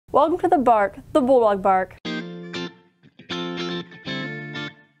Welcome to the Bark, the Bulldog Bark.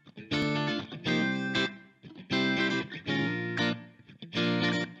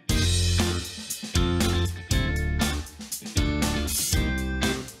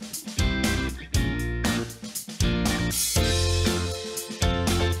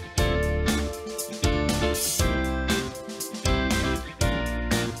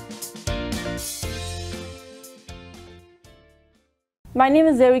 My name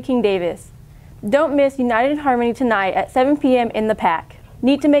is Zoe King Davis. Don't miss United in Harmony tonight at 7 p.m. in the Pack.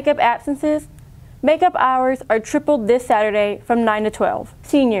 Need to make up absences? Makeup hours are tripled this Saturday from 9 to 12.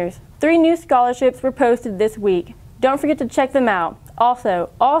 Seniors, 3 new scholarships were posted this week. Don't forget to check them out. Also,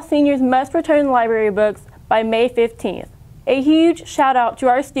 all seniors must return the library books by May 15th. A huge shout out to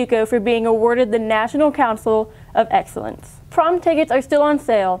our Stuco for being awarded the National Council of Excellence. Prom tickets are still on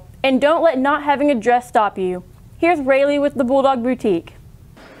sale, and don't let not having a dress stop you. Here's Rayleigh with the Bulldog Boutique.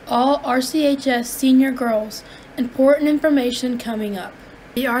 All RCHS senior girls, important information coming up.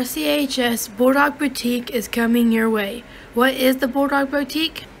 The RCHS Bulldog Boutique is coming your way. What is the Bulldog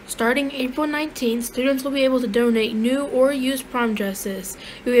Boutique? Starting April 19th, students will be able to donate new or used prom dresses.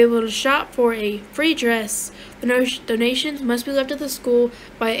 You'll be able to shop for a free dress. The donations must be left at the school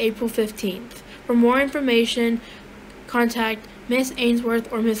by April 15th. For more information, contact Miss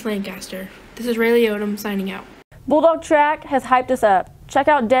Ainsworth or Miss Lancaster. This is Rayleigh Odom signing out. Bulldog Track has hyped us up. Check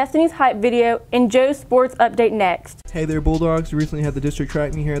out Destiny's hype video and Joe's sports update next. Hey there, Bulldogs. We recently had the district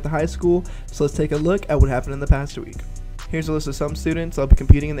track meet here at the high school, so let's take a look at what happened in the past week. Here's a list of some students that'll be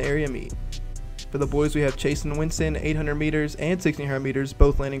competing in the area meet. For the boys, we have Chasen Winston, 800 meters and 1600 meters,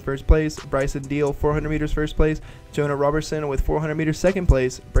 both landing first place. Bryson Deal, 400 meters first place. Jonah Robertson with 400 meters second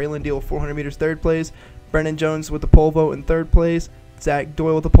place. Braylon Deal, 400 meters third place. Brennan Jones with the pole vault in third place. Zach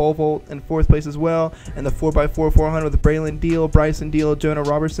Doyle with the pole vault in fourth place as well, and the 4x4 400 with Braylon Deal, Bryson Deal, Jonah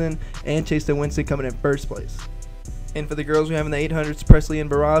Robertson, and Chasen Winston coming in first place. And for the girls, we have in the 800s Presley and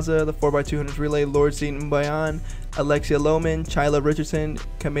Barraza, the 4x200s relay Lord Seaton Mbayan, Alexia Lohman, Chyla Richardson,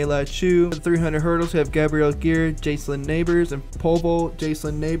 Camila Chu. For the 300 hurdles, we have Gabrielle Gear, Jacelyn Neighbors, and pole vault,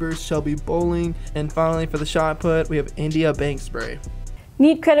 Jacelyn Neighbors, Shelby Bowling, and finally for the shot put, we have India Bankspray.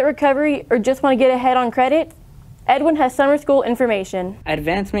 Need credit recovery or just want to get ahead on credit? Edwin has summer school information.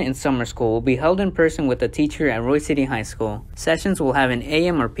 Advancement in summer school will be held in person with a teacher at Roy City High School. Sessions will have an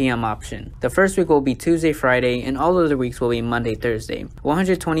AM or PM option. The first week will be Tuesday, Friday, and all other weeks will be Monday, Thursday.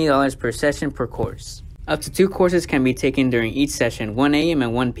 $120 per session per course. Up to 2 courses can be taken during each session, 1 AM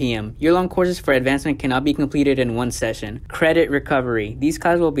and 1 PM. Year-long courses for advancement cannot be completed in one session. Credit recovery. These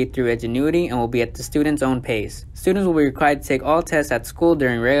classes will be through Edgenuity and will be at the student's own pace. Students will be required to take all tests at school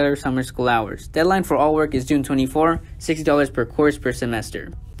during regular summer school hours. Deadline for all work is June 24, $60 per course per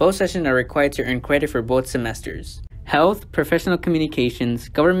semester. Both sessions are required to earn credit for both semesters. Health, Professional Communications,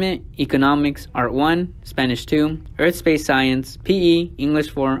 Government, Economics, Art 1, Spanish 2, Earth Space Science, PE, English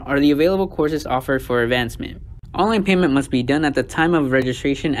 4 are the available courses offered for advancement. Online payment must be done at the time of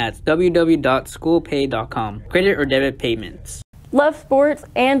registration at www.schoolpay.com. Credit or debit payments. Love sports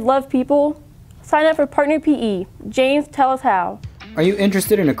and love people? Sign up for Partner PE. James, tell us how. Are you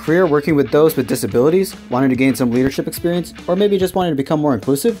interested in a career working with those with disabilities, wanting to gain some leadership experience, or maybe just wanting to become more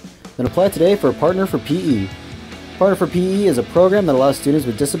inclusive? Then apply today for Partner for PE. Partner for PE is a program that allows students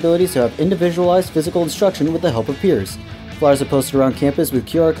with disabilities to have individualized physical instruction with the help of peers. Flyers are posted around campus with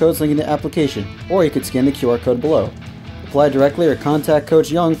QR codes linking the application, or you could scan the QR code below. Apply directly or contact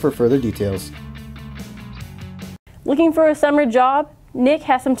Coach Young for further details. Looking for a summer job? Nick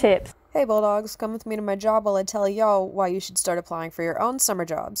has some tips. Hey Bulldogs, come with me to my job while I tell y'all why you should start applying for your own summer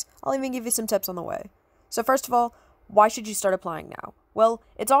jobs. I'll even give you some tips on the way. So first of all, why should you start applying now? Well,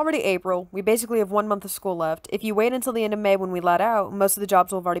 it's already April. We basically have 1 month of school left. If you wait until the end of May when we let out, most of the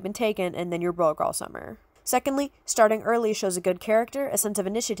jobs will have already been taken, and then you're broke all summer. Secondly, starting early shows a good character, a sense of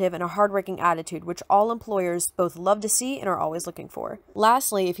initiative, and a hardworking attitude, which all employers both love to see and are always looking for.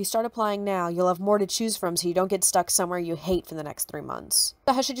 Lastly, if you start applying now, you'll have more to choose from so you don't get stuck somewhere you hate for the next 3 months.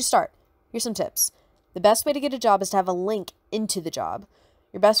 So how should you start? Here's some tips. The best way to get a job is to have a link into the job.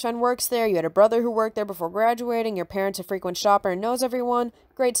 Your best friend works there, you had a brother who worked there before graduating, your parents a frequent shopper and knows everyone.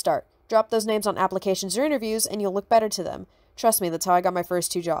 Great start. Drop those names on applications or interviews and you'll look better to them. Trust me, that's how I got my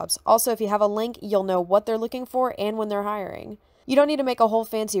first 2 jobs. Also, if you have a link, you'll know what they're looking for and when they're hiring. You don't need to make a whole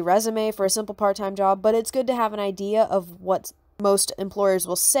fancy resume for a simple part-time job, but it's good to have an idea of what most employers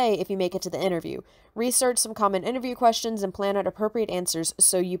will say if you make it to the interview. Research some common interview questions and plan out appropriate answers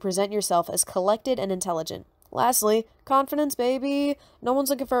so you present yourself as collected and intelligent. Lastly, confidence, baby. No one's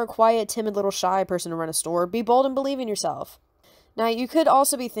looking for a quiet, timid, little shy person to run a store. Be bold and believe in yourself. Now, you could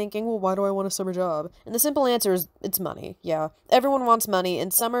also be thinking, well, why do I want a summer job? And the simple answer is, it's money. Yeah, everyone wants money,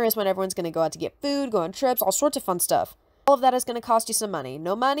 and summer is when everyone's going to go out to get food, go on trips, all sorts of fun stuff. All of that is going to cost you some money.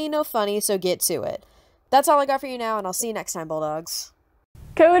 No money, no funny, so get to it. That's all I got for you now, and I'll see you next time, Bulldogs.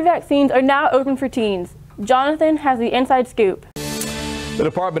 COVID vaccines are now open for teens. Jonathan has the inside scoop. The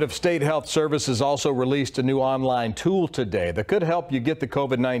Department of State Health Services also released a new online tool today that could help you get the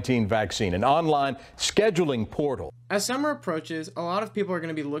COVID-19 vaccine, an online scheduling portal. As summer approaches, a lot of people are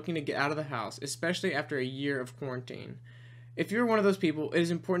going to be looking to get out of the house, especially after a year of quarantine. If you're one of those people, it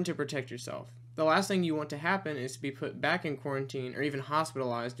is important to protect yourself. The last thing you want to happen is to be put back in quarantine or even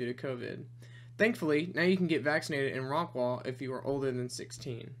hospitalized due to COVID. Thankfully, now you can get vaccinated in Rockwall if you are older than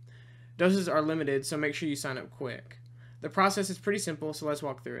 16. Doses are limited, so make sure you sign up quick. The process is pretty simple, so let's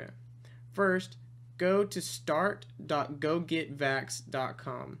walk through it. First, go to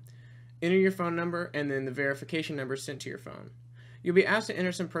start.gogetvax.com. Enter your phone number and then the verification number sent to your phone. You'll be asked to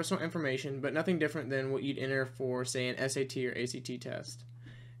enter some personal information, but nothing different than what you'd enter for, say, an SAT or ACT test.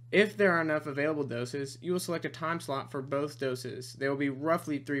 If there are enough available doses, you will select a time slot for both doses. They will be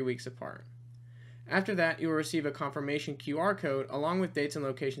roughly 3 weeks apart. After that, you will receive a confirmation QR code along with dates and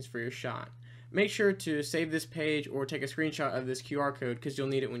locations for your shot. Make sure to save this page or take a screenshot of this QR code because you'll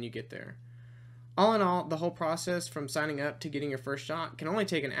need it when you get there. All in all, the whole process from signing up to getting your first shot can only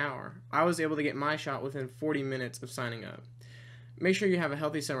take an hour. I was able to get my shot within 40 minutes of signing up. Make sure you have a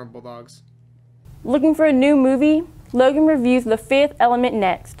healthy summer, Bulldogs. Looking for a new movie? Logan reviews The Fifth Element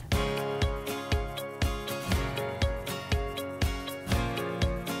next.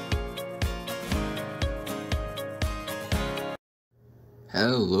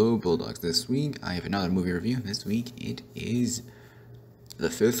 Hello Bulldogs, this week I have another movie review. This week it is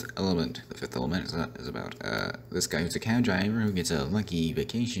The Fifth Element. The Fifth Element is about this guy who's a cab driver who gets a lucky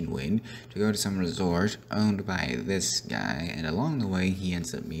vacation win to go to some resort owned by this guy, and along the way he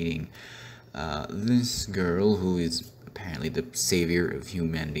ends up meeting this girl who is apparently the savior of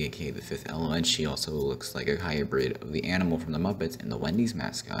humanity, aka the Fifth Element. She also looks like a hybrid of the animal from the Muppets and the Wendy's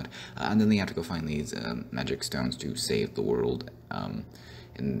mascot, and then they have to go find these magic stones to save the world.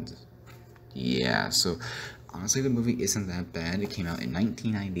 And yeah, so honestly the movie isn't that bad. It came out in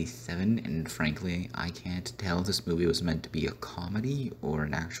 1997, and frankly I can't tell if this movie was meant to be a comedy or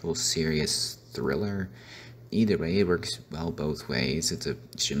an actual serious thriller. Either way, it works well both ways. It's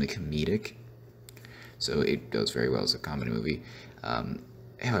extremely comedic, so it goes very well as a comedy movie.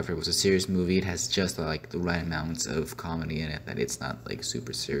 However, it was a serious movie. It has just like the right amounts of comedy in it that it's not like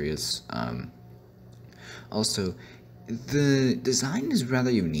super serious. Also, the design is rather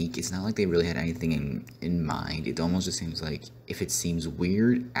unique. It's not like they really had anything in mind. It almost just seems like, if it seems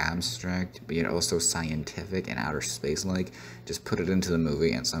weird, abstract, but yet also scientific and outer space-like, just put it into the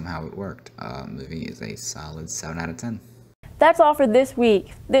movie and somehow it worked. Movie is a solid 7 out of 10. That's all for this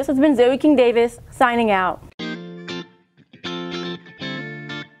week. This has been Zoe King Davis, signing out.